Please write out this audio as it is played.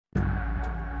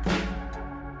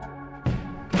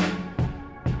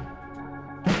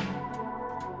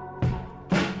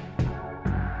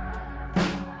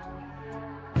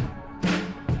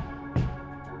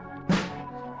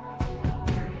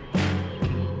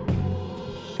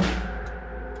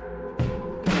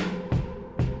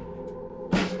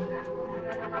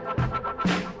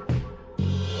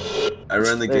I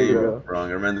ran the There you game go.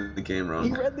 wrong. I ran the game wrong.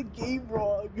 He read the game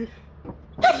wrong.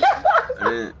 I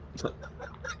didn't.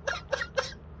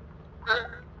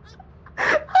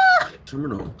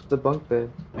 Terminal. The bunk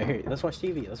bed. Right, here, let's watch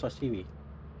TV. Let's watch TV.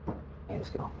 Yeah, let's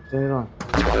go. Turn it on.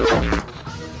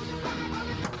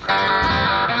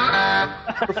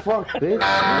 What the fuck, bitch?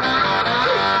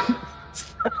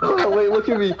 Oh, wait, look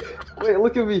at me. Wait,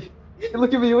 look at me.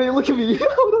 Look at me. Wait, look at me.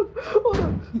 Hold on.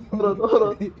 Hold on. Hold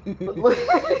on. Hold on.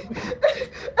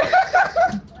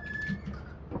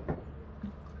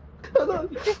 Hold on.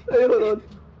 Hey, hold on.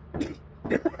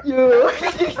 Yeah.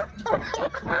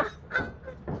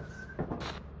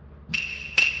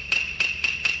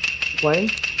 Playing?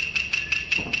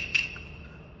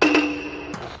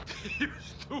 You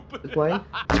stupid. It's playing?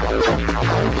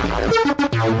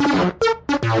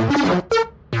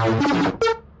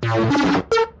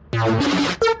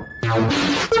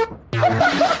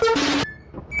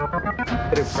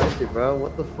 Get impressive, bro.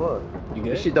 What the fuck? You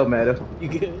This good? shit don't matter. You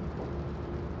good?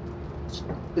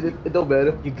 It don't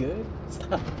matter. You good?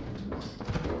 Stop.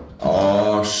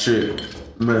 Oh shit.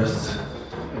 Missed.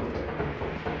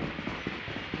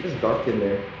 It's dark in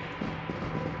there.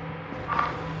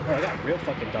 Bro, I got real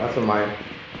fucking dark. That's a mine.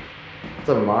 It's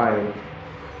a mine.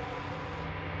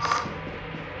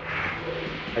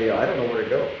 Hey, yo, I don't know where to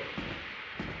go.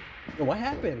 Yo, what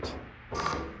happened?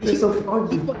 It's so He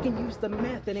foggy. fucking used the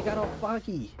meth and it got all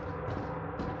foggy.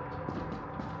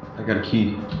 I got a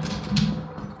key.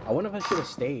 I wonder if I should have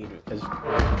stayed because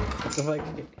I feel like.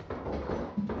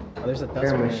 Oh, there's a Air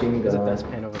dustpan. machine There's a gun.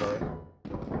 dustpan over there.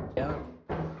 Yeah.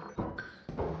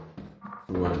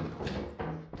 What?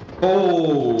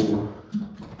 Oh.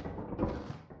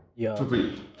 Yeah.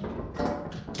 Wait.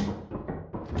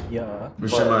 Yeah.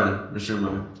 Machine mine. Machine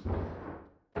mine.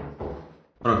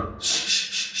 Hold on. Shh,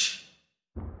 shh, shh, shh.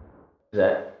 Is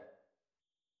that?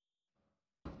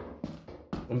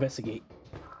 Investigate.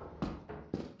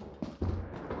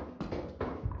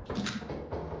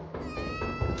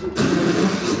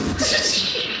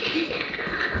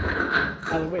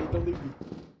 Alan, wait, don't leave me.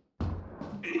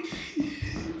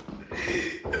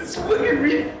 It's fucking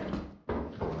real.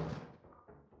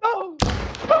 No!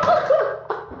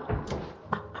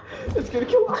 It's gonna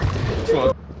kill me.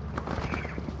 Fuck.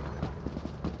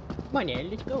 Come on, Aaron,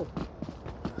 let's go.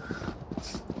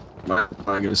 Why am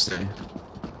I gonna stay?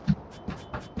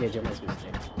 Yeah, Joe must be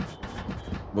staying.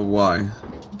 But why?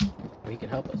 He can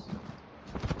help us.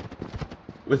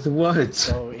 With what?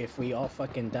 So if we all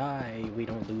fucking die, we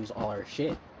don't lose all our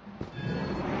shit.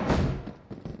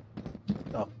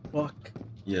 The fuck?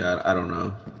 Yeah, I don't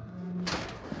know.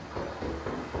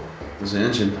 There's an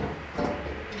engine.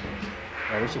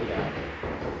 Oh, we should get out.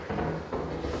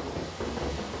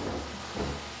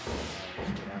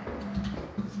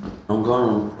 I'm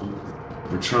gonna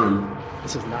return.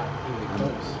 This is not even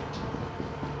close.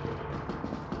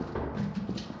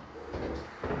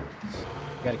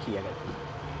 I got a key, I got a key.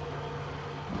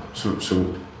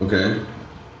 So, okay.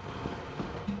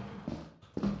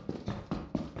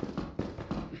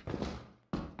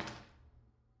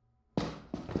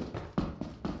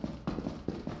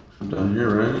 I'm down here,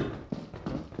 right?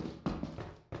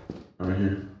 Right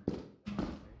here.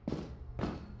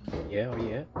 Yeah, oh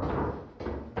yeah.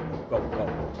 Go, go.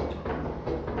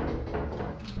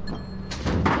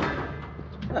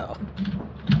 Oh.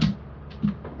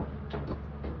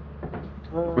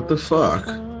 What the fuck?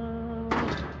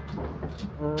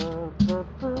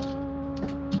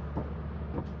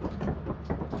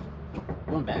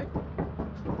 Going back?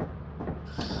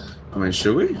 I mean,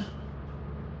 should we?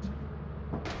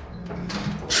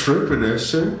 Tripping that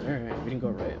shit. Alright, we didn't go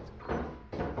right.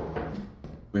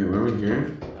 Wait, were we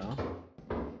here? No.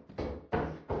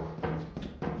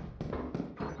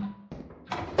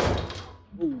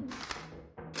 Ooh.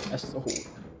 That's the hole.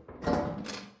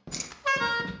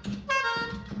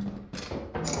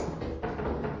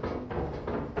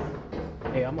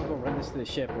 Hey, I'm gonna go run this to the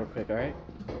ship real quick, alright?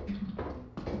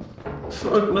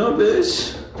 Fuck no,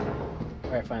 bitch.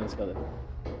 Alright, fine, let's go then.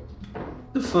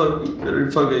 The fuck? You better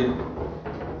fucking.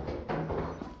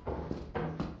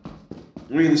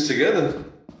 We in this together.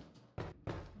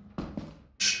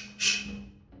 Shh, shh.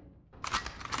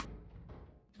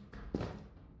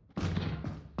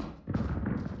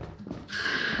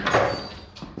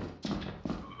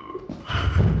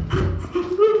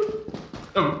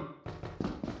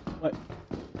 What?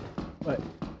 What?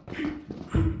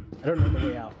 I don't know the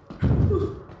way out.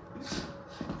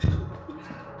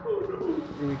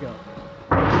 Here we go.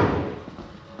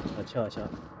 Oh, chill, chill.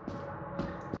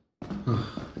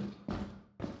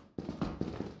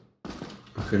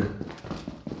 Okay.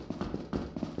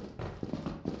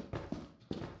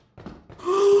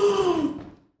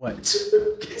 What?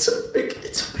 It's a pig.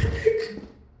 It's a pig.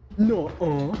 No,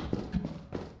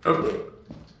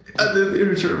 And then they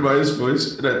returned Maya's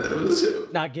voice, and I thought it was him.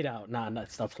 Nah, get out. Nah,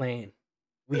 stop playing.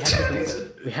 We have to go.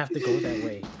 We have to go that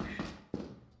way.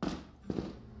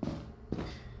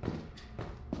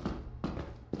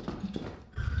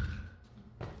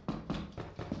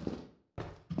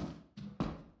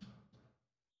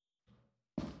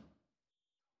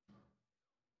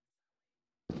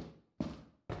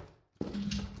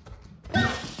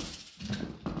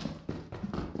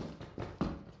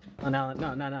 Oh,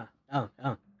 no.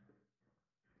 Oh.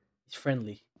 He's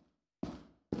friendly.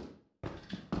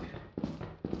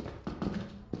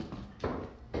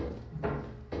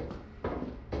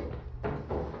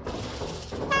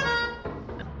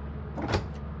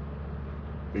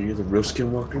 Are you the real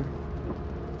skinwalker?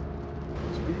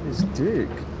 He's beating his dick.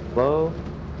 Hello?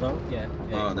 Well, yeah.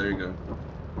 Oh, there you go.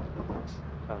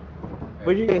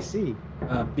 What did you guys see?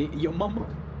 Your mama.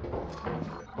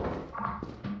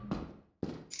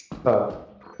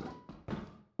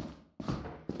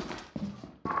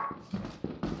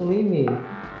 Leave me. Don't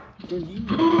leave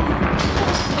me.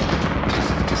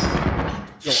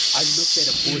 Yo, I looked at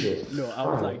a bullet. No, I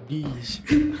was like, these.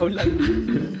 I was like,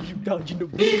 these. You dodging the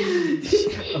bullets.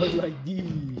 I was like,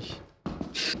 these.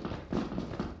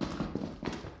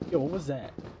 Yo, what was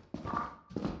that? I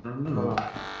don't know.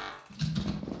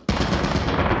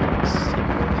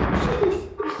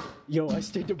 Yo, I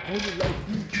stayed the bullet like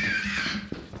these.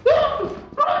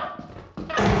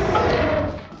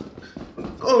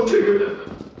 Oh, nigga.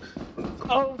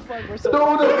 Oh, fuck, we're so...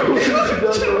 No.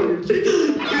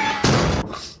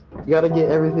 You gotta get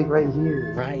everything right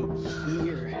here. Right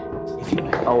here. If you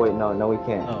have... Oh wait, no, we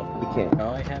can't. Oh. We can't.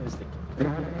 All I have is the...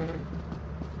 That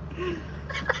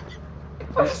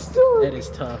That is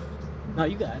tough. No,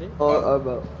 you got it. Oh, I'm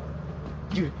out.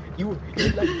 You were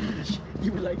like these.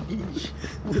 You were like these.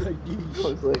 You were like I these.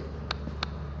 was like,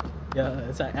 Yeah,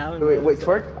 it's like Alan. wait,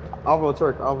 twerk? I'll roll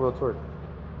twerk.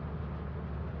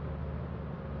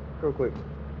 Real quick.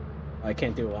 I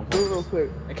can't do it. I'm Do it real quick.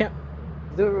 I can't.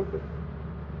 Do it real quick.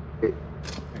 Wait.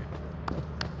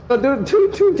 No, do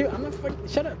it. Dude, I'm not fucking.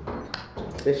 Shut up.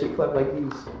 That shit clap like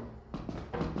these.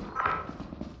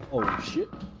 Oh shit.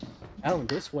 Alan,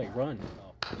 this way. Run.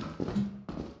 Oh.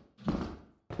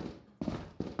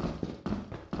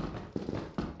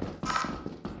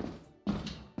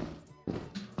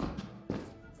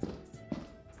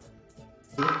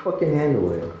 You fucking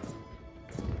handle it.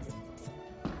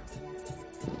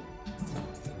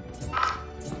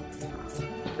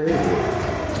 Crazy.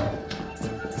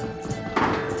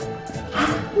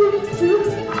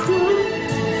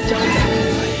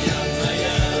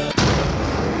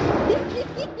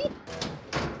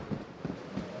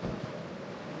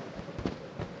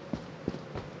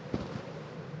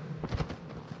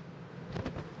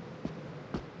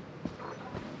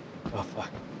 Oh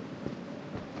fuck.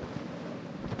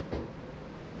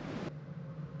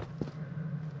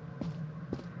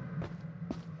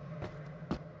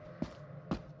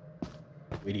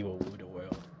 Video wood.